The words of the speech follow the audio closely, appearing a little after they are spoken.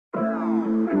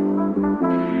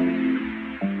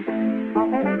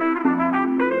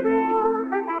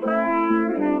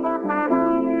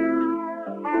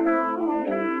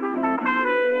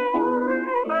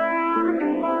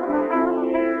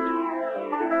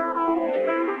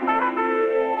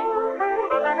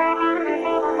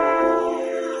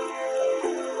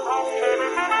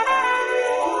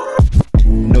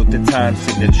The time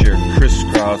signature,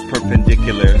 crisscross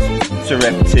perpendiculars,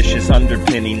 surreptitious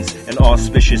underpinnings, and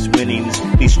auspicious winnings.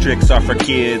 These tricks are for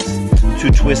kids,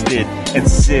 too twisted and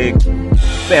sick.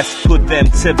 Best put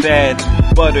them to bed,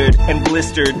 buttered and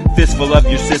blistered. Fistful of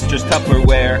your sister's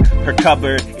Tupperware. Her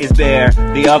cupboard is bare,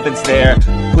 the oven's there.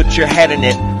 Put your head in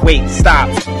it. Wait, stop,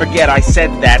 forget I said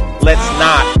that. Let's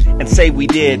not, and say we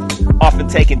did. Often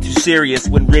taken too serious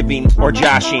when ribbing or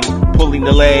joshing, pulling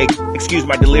the leg. Excuse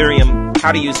my delirium.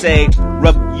 How do you say?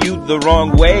 Rub you the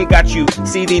wrong way? Got you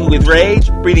seething with rage?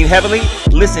 Breathing heavily?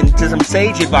 Listen to some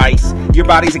sage advice. Your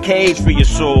body's a cage for your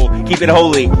soul. Keep it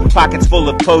holy. Pockets full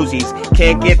of posies.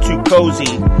 Can't get too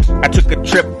cozy. I took a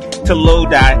trip to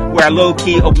Lodi, where I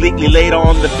low-key obliquely laid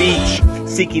on the beach,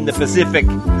 seeking the Pacific.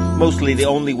 Mostly the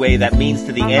only way that means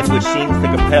to the end, which seems to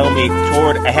compel me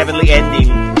toward a heavenly ending,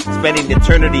 spending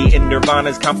eternity in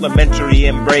Nirvana's complimentary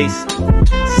embrace.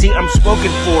 See, I'm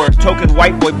spoken for, token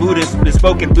white boy Buddhist,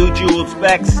 bespoken blue-jeweled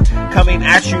specs, coming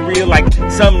at you real like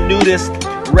some nudist,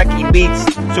 wrecking beats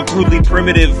so crudely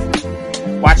primitive.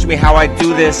 Watch me how I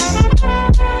do this.